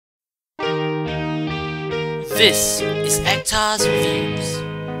This is Actar's Reviews,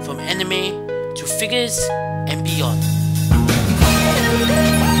 from anime to figures and beyond.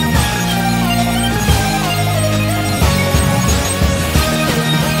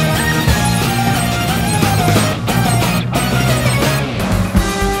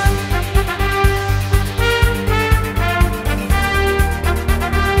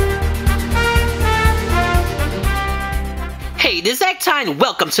 Hey, this is Actar and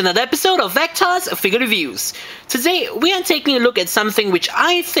welcome to another episode of Actar's Figure Reviews. Today, we are taking a look at something which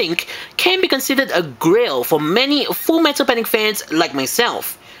I think can be considered a grail for many Full Metal Panic fans like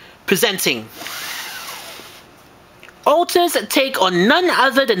myself. Presenting Alta's take on none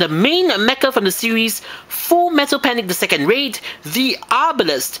other than the main mecha from the series Full Metal Panic the Second Raid, the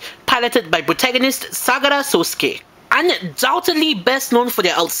Arbalest, piloted by protagonist Sagara Sosuke. Undoubtedly best known for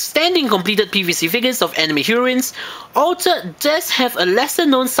their outstanding completed PVC figures of anime heroines, Alta does have a lesser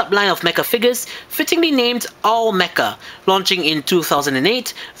known subline of mecha figures fittingly named All Mecha. Launching in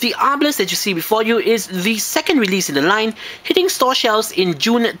 2008, the Arbalest that you see before you is the second release in the line, hitting store shelves in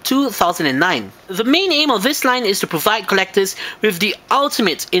June 2009. The main aim of this line is to provide collectors with the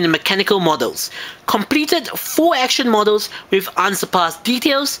ultimate in mechanical models. Completed full action models with unsurpassed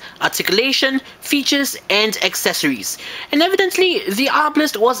details, articulation, features and accessories. And evidently, the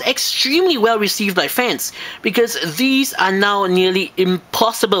Arbalest was extremely well received by fans, because these are now nearly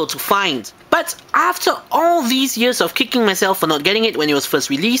impossible to find. But after all these years of kicking myself for not getting it when it was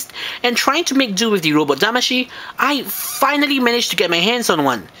first released, and trying to make do with the Robot Damashii, I finally managed to get my hands on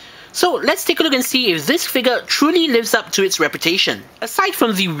one. So let's take a look and see if this figure truly lives up to its reputation. Aside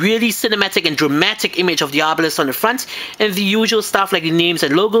from the really cinematic and dramatic image of the Arbalest on the front, and the usual stuff like the names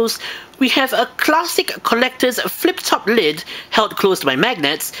and logos, we have a classic collector's flip-top lid, held closed by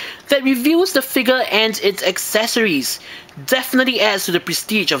magnets, that reveals the figure and its accessories. Definitely adds to the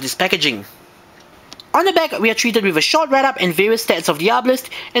prestige of this packaging. On the back, we are treated with a short write-up and various stats of the Arbalest,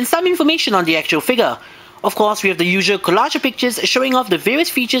 and some information on the actual figure. Of course, we have the usual collage of pictures showing off the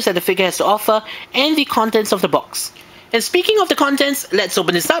various features that the figure has to offer and the contents of the box. And speaking of the contents, let's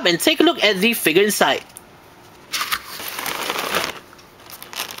open this up and take a look at the figure inside.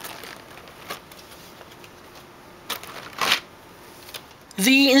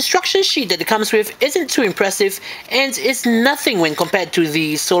 The instruction sheet that it comes with isn't too impressive and is nothing when compared to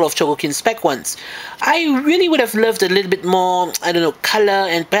the Soul of Chogokin spec ones. I really would have loved a little bit more, color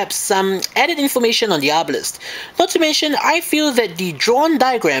and perhaps some added information on the Arbalest. Not to mention, I feel that the drawn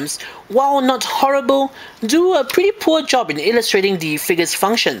diagrams, while not horrible, do a pretty poor job in illustrating the figure's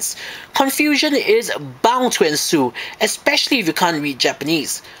functions. Confusion is bound to ensue, especially if you can't read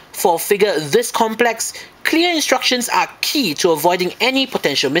Japanese. For a figure this complex, clear instructions are key to avoiding any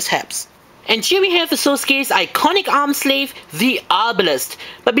potential mishaps. And here we have Sosuke's iconic arm slave, the Arbalest.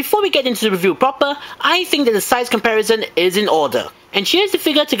 But before we get into the review proper, I think that the size comparison is in order. And here's the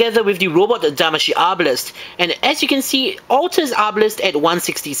figure together with the Robot Damashii Arbalest. And as you can see, Alta's Arbalest at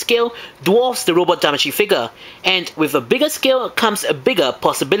 1/60 scale dwarfs the Robot Damashii figure. And with a bigger scale comes bigger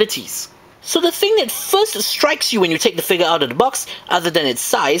possibilities. So the thing that first strikes you when you take the figure out of the box, other than its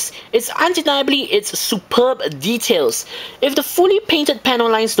size, is undeniably its superb details. If the fully painted panel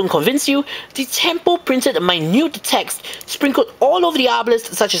lines don't convince you, the tempo printed minute text sprinkled all over the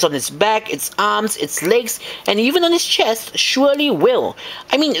Arbalest, such as on its back, its arms, its legs, and even on its chest, surely will.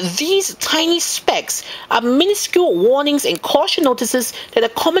 I mean, these tiny specks are minuscule warnings and caution notices that are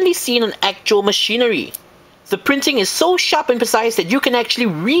commonly seen on actual machinery. The printing is so sharp and precise that you can actually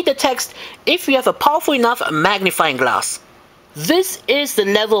read the text if you have a powerful enough magnifying glass. This is the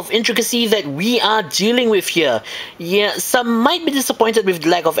level of intricacy that we are dealing with here. Yeah, some might be disappointed with the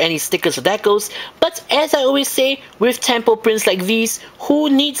lack of any stickers or decals, but as I always say, with tempo prints like these, who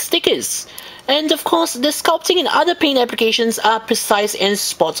needs stickers? And of course, the sculpting and other paint applications are precise and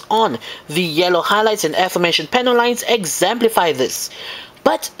spot on. The yellow highlights and aforementioned panel lines exemplify this.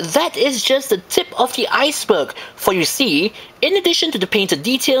 But that is just the tip of the iceberg, for you see, in addition to the painted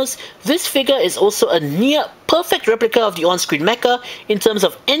details, this figure is also a near perfect replica of the on-screen mecha in terms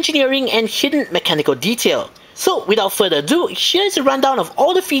of engineering and hidden mechanical detail. So without further ado, here's a rundown of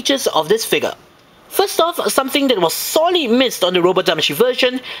all the features of this figure. First off, something that was sorely missed on the Robot Damashii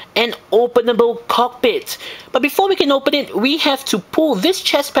version, an openable cockpit. But before we can open it, we have to pull this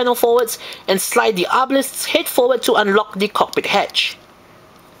chest panel forwards and slide the Arbalest's head forward to unlock the cockpit hatch.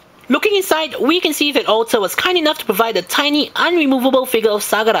 Looking inside, we can see that Alta was kind enough to provide a tiny, unremovable figure of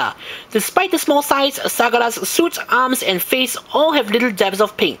Sagara. Despite the small size, Sagara's suit, arms and face all have little dabs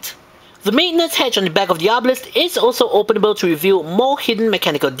of paint. The maintenance hatch on the back of the Arbalest is also openable to reveal more hidden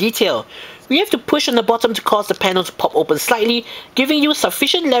mechanical detail. We have to push on the bottom to cause the panel to pop open slightly, giving you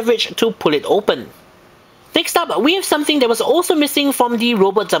sufficient leverage to pull it open. Next up, we have something that was also missing from the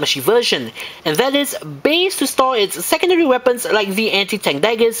Robot Damashii version, and that is bays to store its secondary weapons like the anti-tank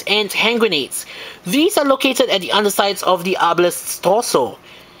daggers and hand grenades. These are located at the undersides of the Arbalest's torso.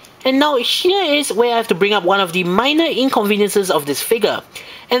 And now here is where I have to bring up one of the minor inconveniences of this figure,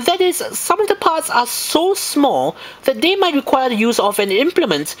 and that is some of the parts are so small that they might require the use of an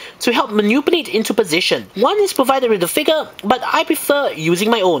implement to help manipulate into position. One is provided with the figure, but I prefer using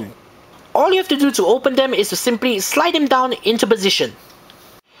my own. All you have to do to open them is to simply slide them down into position.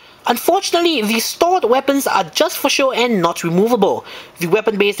 Unfortunately, the stored weapons are just for show and not removable. The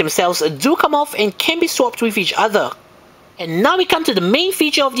weapon bays themselves do come off and can be swapped with each other. And now we come to the main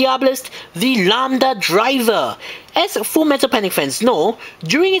feature of the Arbalest, the Lambda Driver. As Full Metal Panic fans know,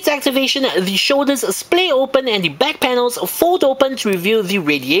 during its activation, the shoulders splay open and the back panels fold open to reveal the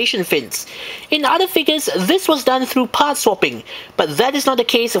radiation fins. In other figures, this was done through part swapping, but that is not the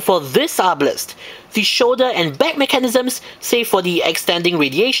case for this Arbalest. The shoulder and back mechanisms, save for the extending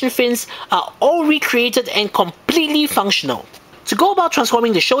radiation fins, are all recreated and completely functional. To go about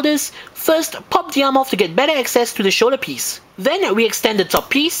transforming the shoulders, first pop the arm off to get better access to the shoulder piece. Then we extend the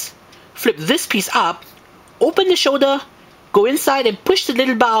top piece, flip this piece up, open the shoulder, go inside and push the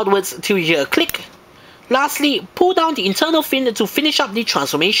little bar outwards till you hear a click. Lastly, pull down the internal fin to finish up the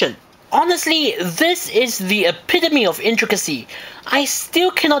transformation. Honestly, this is the epitome of intricacy. I still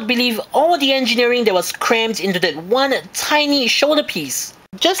cannot believe all the engineering that was crammed into that one tiny shoulder piece.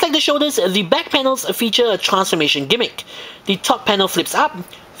 Just like the shoulders, the back panels feature a transformation gimmick. The top panel flips up,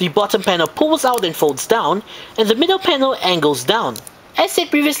 the bottom panel pulls out and folds down, and the middle panel angles down. As said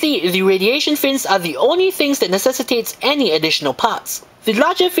previously, the radiation fins are the only things that necessitates any additional parts. The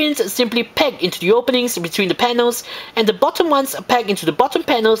larger fins simply peg into the openings between the panels, and the bottom ones peg into the bottom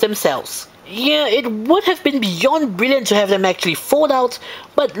panels themselves. Yeah, it would have been beyond brilliant to have them actually fold out,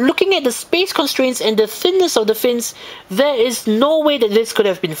 but looking at the space constraints and the thinness of the fins, there is no way that this could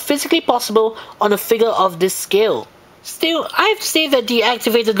have been physically possible on a figure of this scale. Still, I have to say that the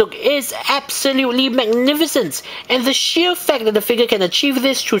activated look is absolutely magnificent, and the sheer fact that the figure can achieve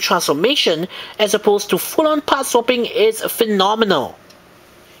this through transformation as opposed to full-on part swapping is phenomenal.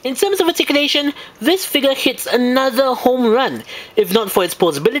 In terms of articulation, this figure hits another home run, if not for its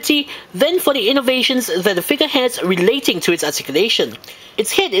posability, then for the innovations that the figure has relating to its articulation.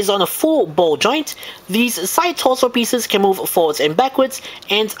 Its head is on a full ball joint, these side torso pieces can move forwards and backwards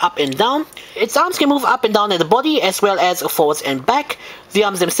and up and down. Its arms can move up and down at the body as well as forwards and back. The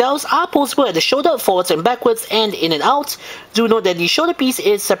arms themselves are posable at the shoulder, forwards and backwards and in and out. Do note that the shoulder piece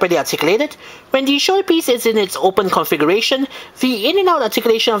is separately articulated. When the shoulder piece is in its open configuration, the in and out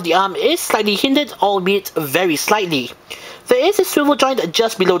articulation of the arm is slightly hindered, albeit very slightly. There is a swivel joint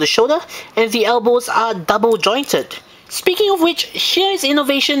just below the shoulder, and the elbows are double jointed. Speaking of which, here is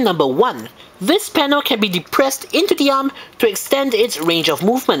innovation number 1. This panel can be depressed into the arm to extend its range of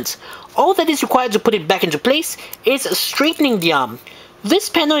movement. All that is required to put it back into place is straightening the arm. This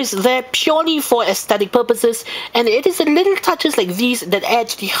panel is there purely for aesthetic purposes, and it is the little touches like these that add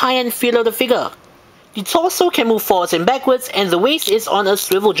to the high-end feel of the figure. The torso can move forwards and backwards, and the waist is on a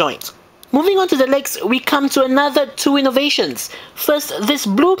swivel joint. Moving on to the legs, we come to another 2 innovations. First, this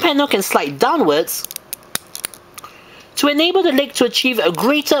blue panel can slide downwards to enable the leg to achieve a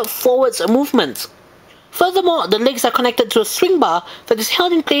greater forwards movement. Furthermore, the legs are connected to a swing bar that is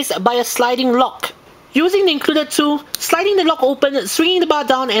held in place by a sliding lock. Using the included tool, sliding the lock open, swinging the bar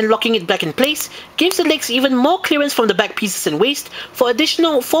down and locking it back in place gives the legs even more clearance from the back pieces and waist for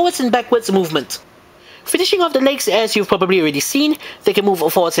additional forwards and backwards movement. Finishing off the legs, as you've probably already seen, they can move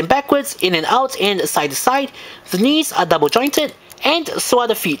forwards and backwards, in and out and side to side. The knees are double jointed, and so are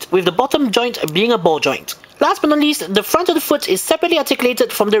the feet, with the bottom joint being a ball joint. Last but not least, the front of the foot is separately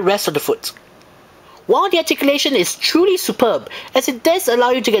articulated from the rest of the foot. While the articulation is truly superb, as it does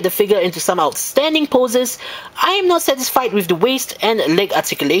allow you to get the figure into some outstanding poses, I am not satisfied with the waist and leg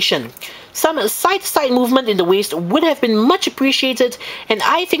articulation. Some side-to-side movement in the waist would have been much appreciated, and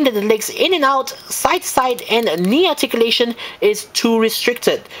I think that the legs in and out, side-to-side and knee articulation is too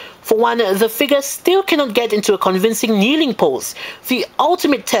restricted. For one, the figure still cannot get into a convincing kneeling pose, the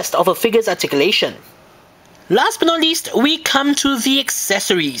ultimate test of a figure's articulation. Last but not least, we come to the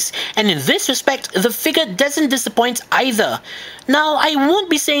accessories, and in this respect, the figure doesn't disappoint either. Now, I won't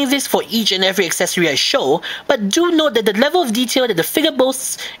be saying this for each and every accessory I show, but do note that the level of detail that the figure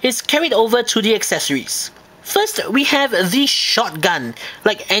boasts is carried over to the accessories. First, we have the shotgun.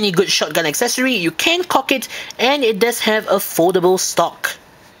 Like any good shotgun accessory, you can cock it, and it does have a foldable stock.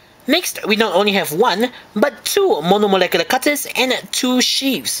 Next, we not only have one, but two monomolecular cutters and two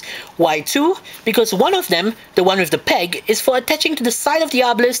sheaves. Why two? Because one of them, the one with the peg, is for attaching to the side of the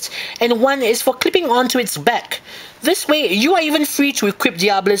arbalest, and one is for clipping onto its back. This way, you are even free to equip the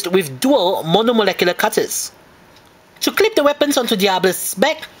arbalest with dual monomolecular cutters. To clip the weapons onto the arbalest's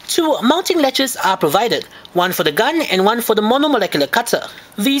back, two mounting latches are provided, one for the gun and one for the monomolecular cutter.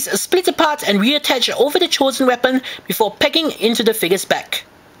 These split apart and reattach over the chosen weapon before pegging into the figure's back.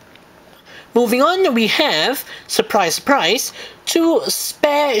 Moving on, we have, surprise surprise, two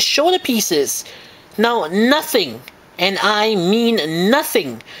spare shoulder pieces. Now nothing, and I mean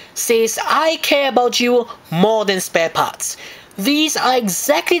nothing, says I care about you more than spare parts. These are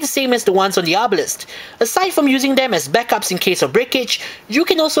exactly the same as the ones on the arbalest. Aside from using them as backups in case of breakage, you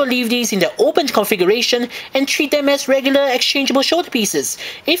can also leave these in their open configuration and treat them as regular exchangeable shoulder pieces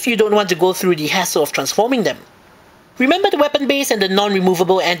if you don't want to go through the hassle of transforming them. Remember the weapon base and the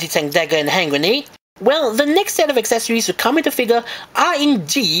non-removable anti-tank dagger and hand grenade? Well, the next set of accessories to come with the figure are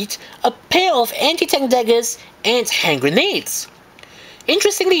indeed a pair of anti-tank daggers and hand grenades.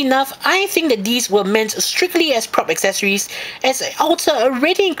 Interestingly enough, I think that these were meant strictly as prop accessories, as Alter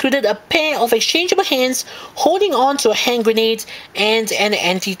already included a pair of exchangeable hands holding on to a hand grenade and an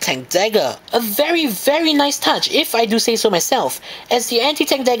anti-tank dagger. A very nice touch, if I do say so myself, as the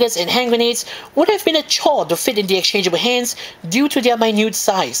anti-tank daggers and hand grenades would have been a chore to fit in the exchangeable hands due to their minute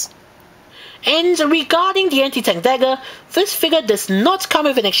size. And regarding the anti-tank dagger, this figure does not come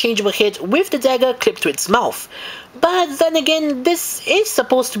with an exchangeable head with the dagger clipped to its mouth. But then again, this is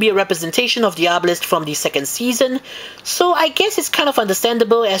supposed to be a representation of the arbalest from the second season, so I guess it's kind of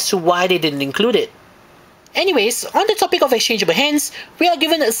understandable as to why they didn't include it. Anyways, on the topic of exchangeable hands, we are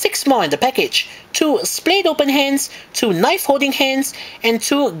given 6 more in the package. 2 splayed open hands, 2 knife holding hands, and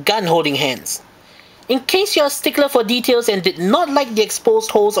 2 gun holding hands. In case you're a stickler for details and did not like the exposed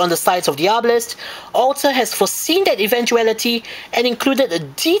holes on the sides of the arbalest, Alter has foreseen that eventuality and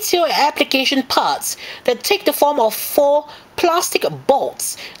included detailed application parts that take the form of 4 plastic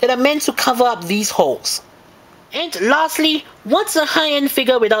bolts that are meant to cover up these holes. And lastly, what's a high-end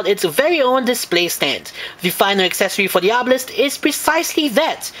figure without its very own display stand? The final accessory for the arbalest is precisely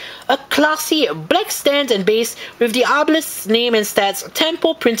that, a classy black stand and base with the arbalest's name and stats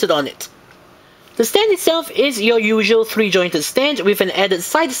tempo printed on it. The stand itself is your usual 3-jointed stand with an added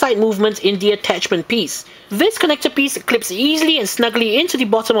side-to-side movement in the attachment piece. This connector piece clips easily and snugly into the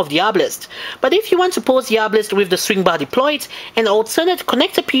bottom of the arbalest, but if you want to pose the arbalest with the swing bar deployed, an alternate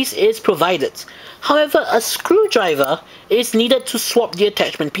connector piece is provided. However, a screwdriver is needed to swap the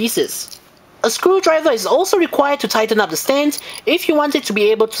attachment pieces. A screwdriver is also required to tighten up the stand if you want it to be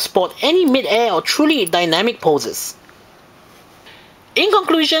able to support any mid-air or truly dynamic poses. In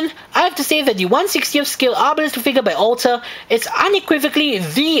conclusion, I have to say that the 1/60th scale arbalest figure by Alter is unequivocally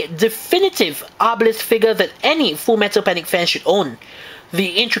the definitive arbalest figure that any Full Metal Panic fan should own. The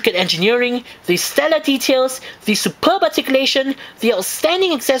intricate engineering, the stellar details, the superb articulation, the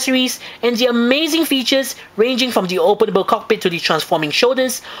outstanding accessories, and the amazing features ranging from the openable cockpit to the transforming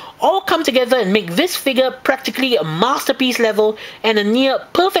shoulders all come together and make this figure practically a masterpiece level and a near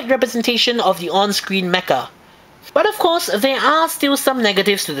perfect representation of the on-screen mecha. But of course, there are still some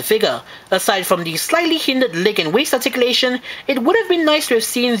negatives to the figure. Aside from the slightly hindered leg and waist articulation, it would have been nice to have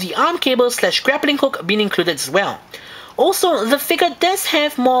seen the arm cable/grappling hook being included as well. Also, the figure does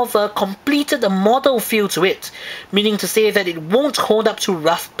have more of a completed model feel to it, meaning to say that it won't hold up to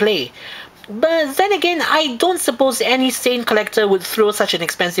rough play. But then again, I don't suppose any sane collector would throw such an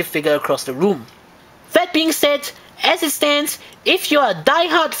expensive figure across the room. That being said, as it stands, if you're a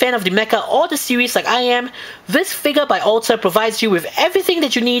die-hard fan of the mecha or the series like I am, this figure by Alter provides you with everything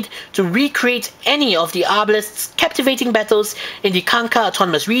that you need to recreate any of the arbalest's captivating battles in the Kanka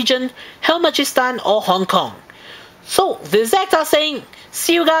Autonomous Region, Helmachistan or Hong Kong. So, this is Zaktar saying,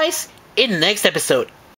 see you guys in the next episode.